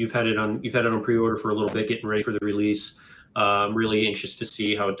you've had it on pre-order for a little bit, getting ready for the release. I'm really anxious to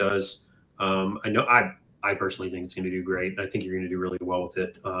see how it does. I know I personally think it's going to do great. I think you're going to do really well with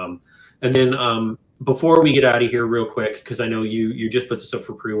it. And then before we get out of here real quick, because I know you just put this up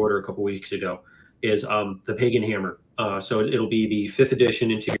for pre-order a couple weeks ago, is the Pagan Hammer. So it'll be the 5th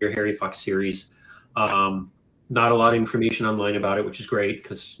edition into your Harry Fox series. not a lot of information online about it, which is great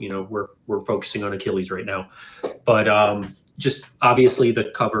because we're focusing on Achilles right now. But just obviously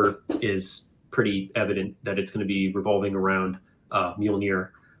the cover is pretty evident that it's going to be revolving around Mjolnir,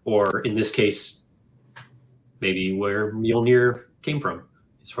 or in this case, maybe where Mjolnir came from,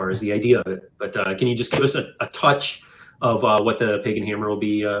 as far as the idea of it. But can you just give us a touch of what the Pagan Hammer will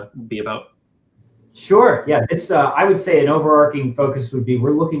be about? Sure. Yeah. This I would say an overarching focus would be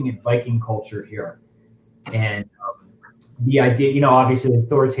we're looking at Viking culture here, and the idea, obviously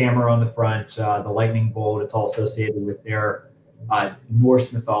Thor's hammer on the front, the lightning bolt. It's all associated with their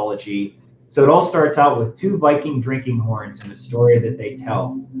Norse mythology. So it all starts out with two Viking drinking horns and a story that they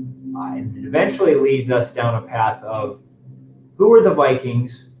tell, and it eventually leads us down a path of who are the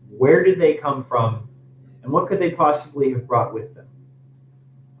Vikings, where did they come from, and what could they possibly have brought with them.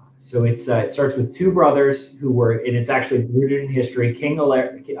 So it starts with two brothers who were, and it's actually rooted in history. King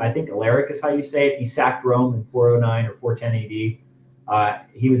Alaric, I think Alaric is how you say it. He sacked Rome in 409 or 410 AD.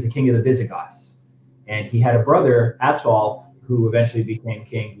 He was the king of the Visigoths, and he had a brother, Atulf, who eventually became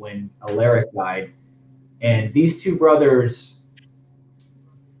king when Alaric died. And these two brothers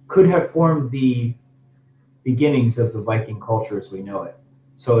could have formed the beginnings of the Viking culture as we know it.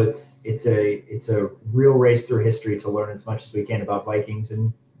 So it's a real race through history to learn as much as we can about Vikings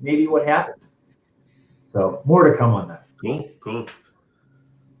and maybe what happened. So more to come on that. Cool.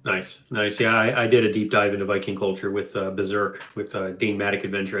 Nice. Yeah, I did a deep dive into Viking culture with Berserk, with Dane Matic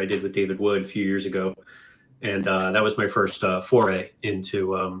adventure I did with David Wood a few years ago. And that was my first foray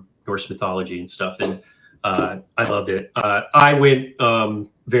into Norse mythology and stuff. And I loved it. I went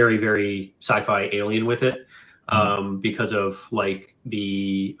very, very sci-fi alien with it because of like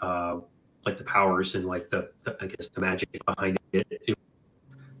the powers and like the I guess the magic behind it.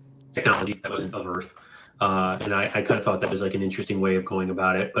 Technology that wasn't of Earth. And I kind of thought that was like an interesting way of going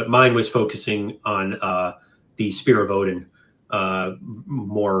about it. But mine was focusing on the Spear of Odin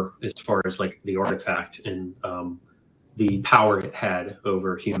more as far as like the artifact and the power it had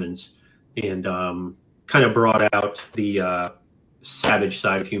over humans, and kind of brought out the savage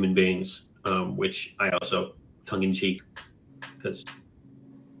side of human beings, which I also tongue in cheek because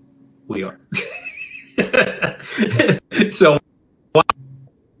we are. So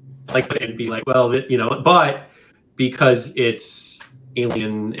like and be like, well, but because it's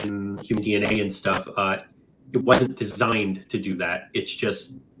alien and human DNA and stuff, it wasn't designed to do that. It's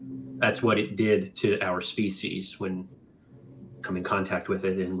just that's what it did to our species when come in contact with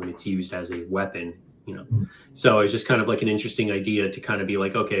it and when it's used as a weapon. So it's just kind of like an interesting idea to kind of be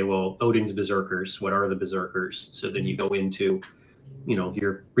like, okay, well, Odin's berserkers. What are the berserkers? So then you go into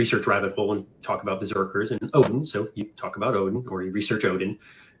your research rabbit hole and talk about berserkers and Odin. So you talk about Odin, or you research Odin,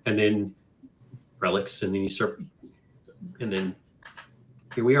 and then relics, and then you start, and then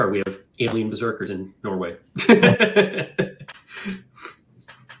here we are. We have alien berserkers in Norway. It's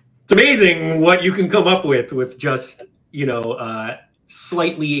amazing what you can come up with just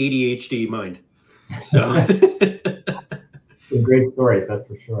slightly ADHD mind. So Some great stories, that's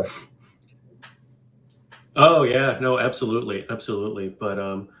for sure. Oh yeah, no, absolutely. But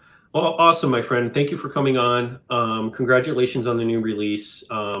well, awesome, my friend. Thank you for coming on. Congratulations on the new release.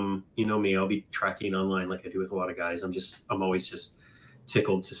 You know me, I'll be tracking online like I do with a lot of guys. I'm always just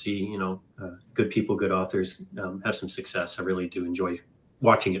tickled to see good people, good authors have some success. I really do enjoy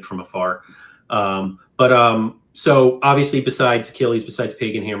watching it from afar. So obviously, besides Achilles, besides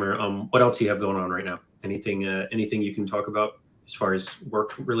Pagan Hammer, what else do you have going on right now? Anything you can talk about as far as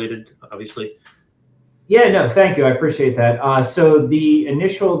work related? Obviously. Yeah, no, thank you. I appreciate that. So the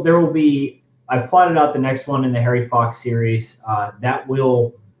initial, I've plotted out the next one in the Harry Fox series that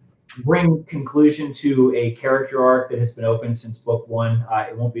will bring conclusion to a character arc that has been open since book one.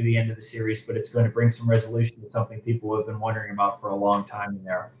 It won't be the end of the series, but it's going to bring some resolution to something people have been wondering about for a long time in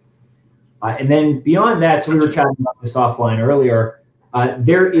there. And then beyond that, so we were chatting about this offline earlier,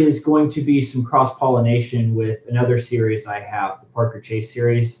 there is going to be some cross-pollination with another series I have, the Parker Chase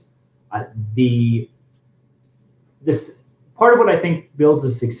series. This part of what I think builds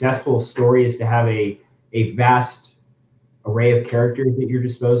a successful story is to have a vast array of characters at your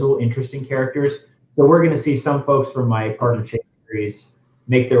disposal, interesting characters. So we're going to see some folks from my Parker Chase series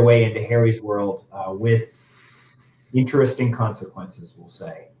make their way into Harry's world with interesting consequences, we'll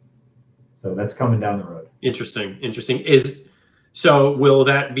say. So that's coming down the road. Interesting. So will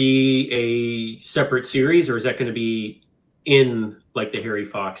that be a separate series, or is that going to be in like the Harry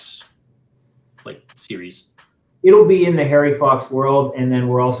Fox series? It'll be in the Harry Fox world, and then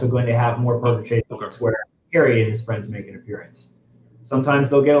we're also going to have more Parker Chase books where Harry and his friends make an appearance. Sometimes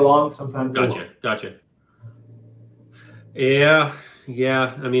they'll get along, sometimes they won't. Gotcha. Yeah.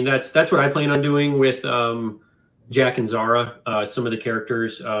 I mean, that's what I plan on doing with Jack and Zara. Some of the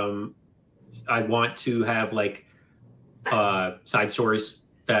characters, I want to have like side stories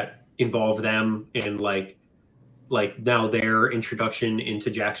that involve them and like now their introduction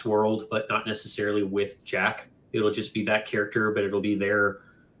into Jack's world, but not necessarily with Jack. It'll just be that character, but it'll be their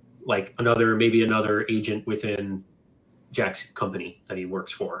like maybe another agent within Jack's company that he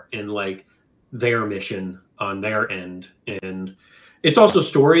works for, and like their mission on their end. And it's also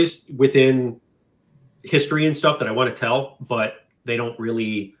stories within history and stuff that I want to tell, but they don't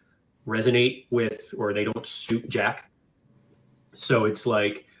really resonate with, or they don't suit Jack. So it's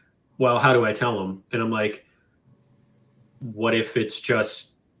like, well, how do I tell them? And I'm like, what if it's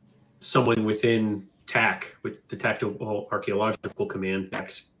just someone within TAC, with the Tactical Archaeological Command,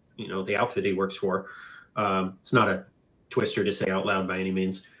 TAC's, the outfit he works for. It's not a twister to say out loud by any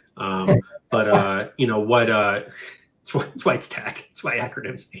means. But it's why it's TAC. It's why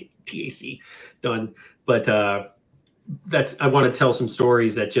acronyms TAC done. But I want to tell some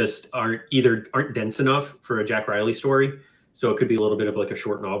stories that just aren't dense enough for a Jack Riley story. So it could be a little bit of like a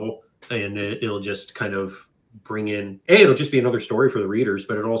short novel, and it'll just kind of bring in. It'll just be another story for the readers,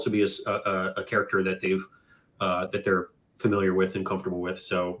 but it'll also be a character that they're familiar with and comfortable with.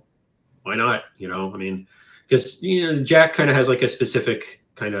 So why not? I mean, because Jack kind of has like a specific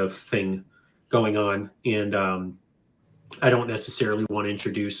kind of thing going on, and I don't necessarily want to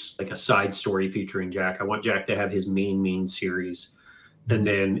introduce like a side story featuring Jack. I want Jack to have his main series, and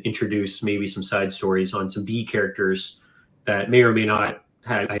then introduce maybe some side stories on some B characters that may or may not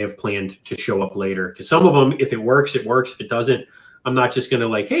I have planned to show up later. Because some of them, if it works, it works. If it doesn't, I'm not just going to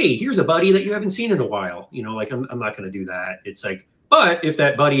like, hey, here's a buddy that you haven't seen in a while. Like I'm not going to do that. It's like, but if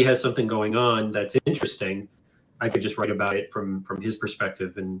that buddy has something going on that's interesting, I could just write about it from his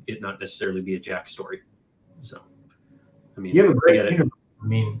perspective and it not necessarily be a Jack story. So, I mean, you have a great universe. I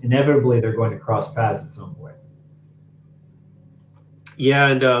mean, inevitably they're going to cross paths at some point. Yeah,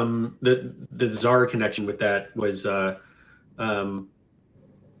 and the Zara connection with that was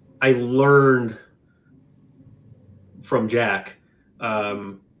I learned from Jack.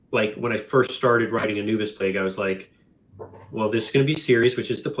 Like when I first started writing Anubis Plague, I was like, well, this is going to be series,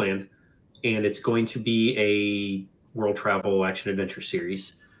 which is the plan, and it's going to be a world travel action adventure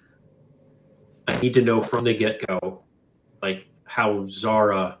series. I need to know from the get-go, like how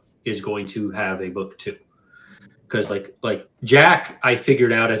Zara is going to have a book too. Because like Jack, I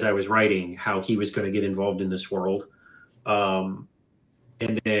figured out as I was writing how he was going to get involved in this world.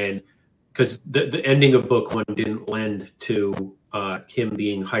 And then because the ending of book one didn't lend to him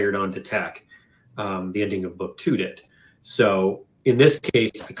being hired on to TAC. The ending of book two did. So in this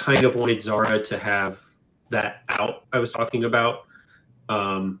case, I kind of wanted Zara to have that out I was talking about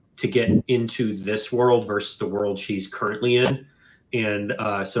to get into this world versus the world she's currently in. And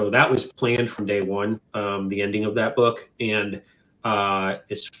so that was planned from day one, the ending of that book. And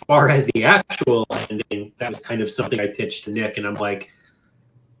as far as the actual ending, that was kind of something I pitched to Nick. And I'm like,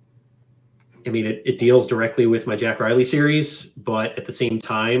 I mean, it deals directly with my Jack Riley series, but at the same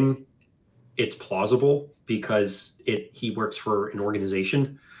time, it's plausible because he works for an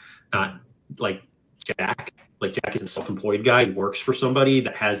organization, not like Jack. Like Jack is a self-employed guy. He works for somebody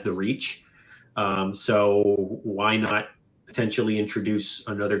that has the reach. So why not potentially introduce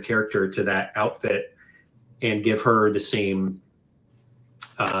another character to that outfit and give her the same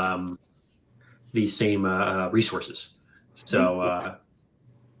resources? So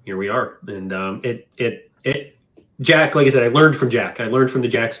here we are. And Jack, like I said, I learned from Jack. I learned from the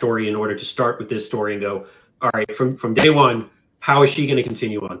Jack story in order to start with this story and go, all right, from day one, how is she going to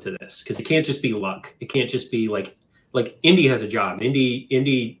continue on to this? Because it can't just be luck. It can't just be like Indy has a job.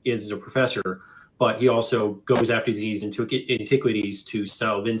 Indy is a professor, but he also goes after these antiquities to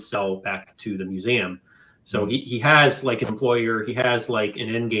sell back to the museum. So he has like an employer. He has like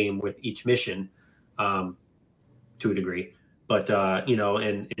an end game with each mission, to a degree. But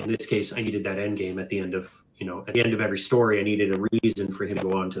and in this case, I needed that end game at the end of every story. I needed a reason for him to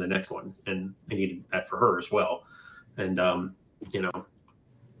go on to the next one, and I needed that for her as well. And like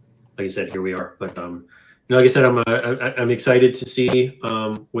I said, here we are. But like I said, I'm excited to see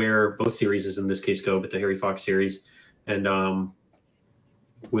where both series in this case go, but the Harry Fox series, and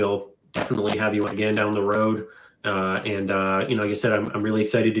we'll definitely have you again down the road. And like I said, I'm really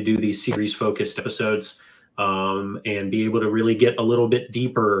excited to do these series focused episodes. And be able to really get a little bit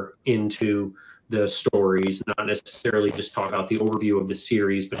deeper into the stories, not necessarily just talk about the overview of the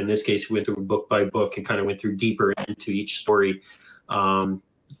series, but in this case, we went through book by book and kind of went through deeper into each story.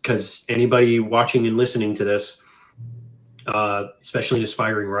 Because anybody watching and listening to this, especially an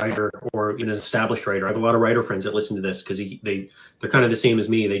aspiring writer or an established writer, I have a lot of writer friends that listen to this because they're kind of the same as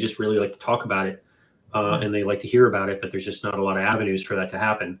me. They just really like to talk about it. and they like to hear about it, but there's just not a lot of avenues for that to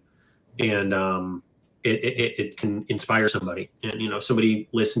happen. And it can inspire somebody. And, you know, if somebody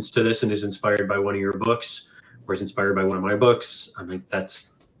listens to this and is inspired by one of your books or is inspired by one of my books, I mean,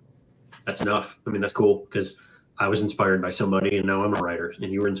 that's enough. I mean, that's cool, because I was inspired by somebody and now I'm a writer,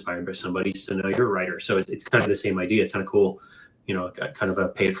 and you were inspired by somebody, so now you're a writer. So it's kind of the same idea. It's kind of cool, you know, kind of a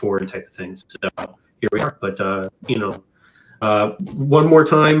pay it forward type of thing. So here we are. But, you know, one more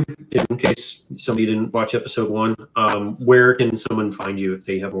time, in case somebody didn't watch episode 1, where can someone find you if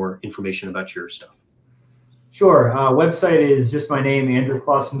they have more information about your stuff? Sure. Website is just my name,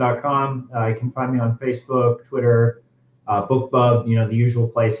 andrewclawson.com. You can find me on Facebook, Twitter, BookBub, you know, the usual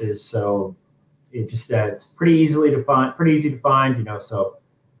places. So it just it's pretty easy to find, you know, so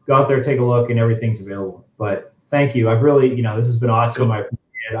go out there, take a look, and everything's available. But thank you. I've really, you know, this has been awesome. I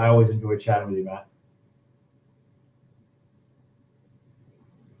appreciate it. I always enjoy chatting with you, Matt.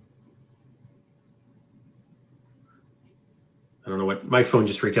 I don't know what, my phone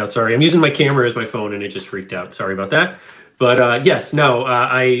just freaked out. Sorry. I'm using my camera as my phone and it just freaked out. Sorry about that. But yes, no,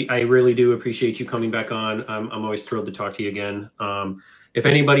 I really do appreciate you coming back on. I'm always thrilled to talk to you again. If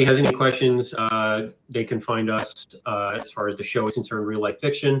anybody has any questions, they can find us as far as the show is concerned, Real Life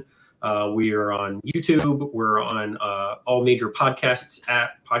Fiction. We are on YouTube. We're on all major podcast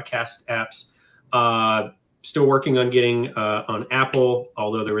apps. Still working on getting on Apple,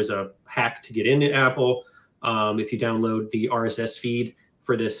 although there is a hack to get into Apple. If you download the RSS feed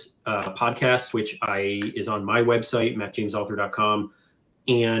for this podcast, which is on my website, mattjamesauthor.com,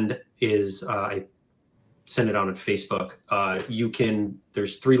 and is I send it out on Facebook.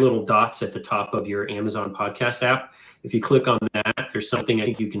 There's 3 little dots at the top of your Amazon podcast app. If you click on that, there's something I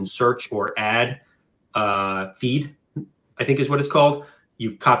think you can search or add feed, I think is what it's called.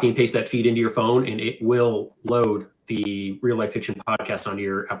 You copy and paste that feed into your phone, and it will load the Real Life Fiction podcast onto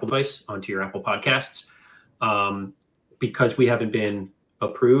your Apple device, onto your Apple Podcasts. Because we haven't been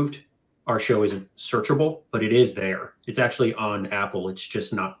approved, our show isn't searchable, but it is there. It's actually on Apple. It's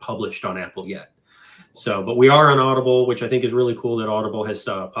just not published on Apple yet. So, but we are on Audible, which I think is really cool that Audible has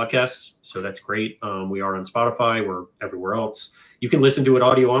podcasts. So that's great. We are on Spotify. We're everywhere else. You can listen to it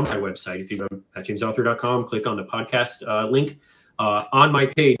audio on my website. If you go to mattjamesauthor.com, click on the podcast link. On my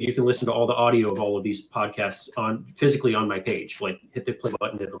page, you can listen to all the audio of all of these podcasts physically on my page. Like, hit the play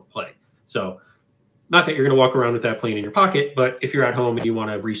button, it'll play. So, not that you're going to walk around with that playing in your pocket, but if you're at home and you want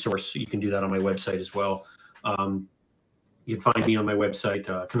a resource, you can do that on my website as well. You can find me on my website,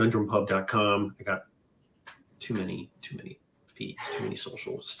 conundrumpub.com. I got too many feeds, too many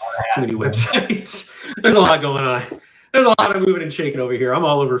socials, too many websites. There's a lot going on. There's a lot of moving and shaking over here. I'm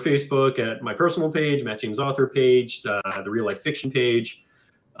all over Facebook at my personal page, Matt James Author page, the Real Life Fiction page.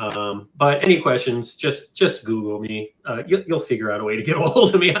 But any questions, just Google me. You'll figure out a way to get a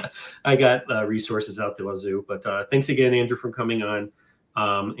hold of me. I got resources out the wazoo. But thanks again, Andrew, for coming on.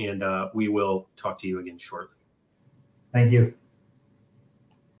 And we will talk to you again shortly. Thank you.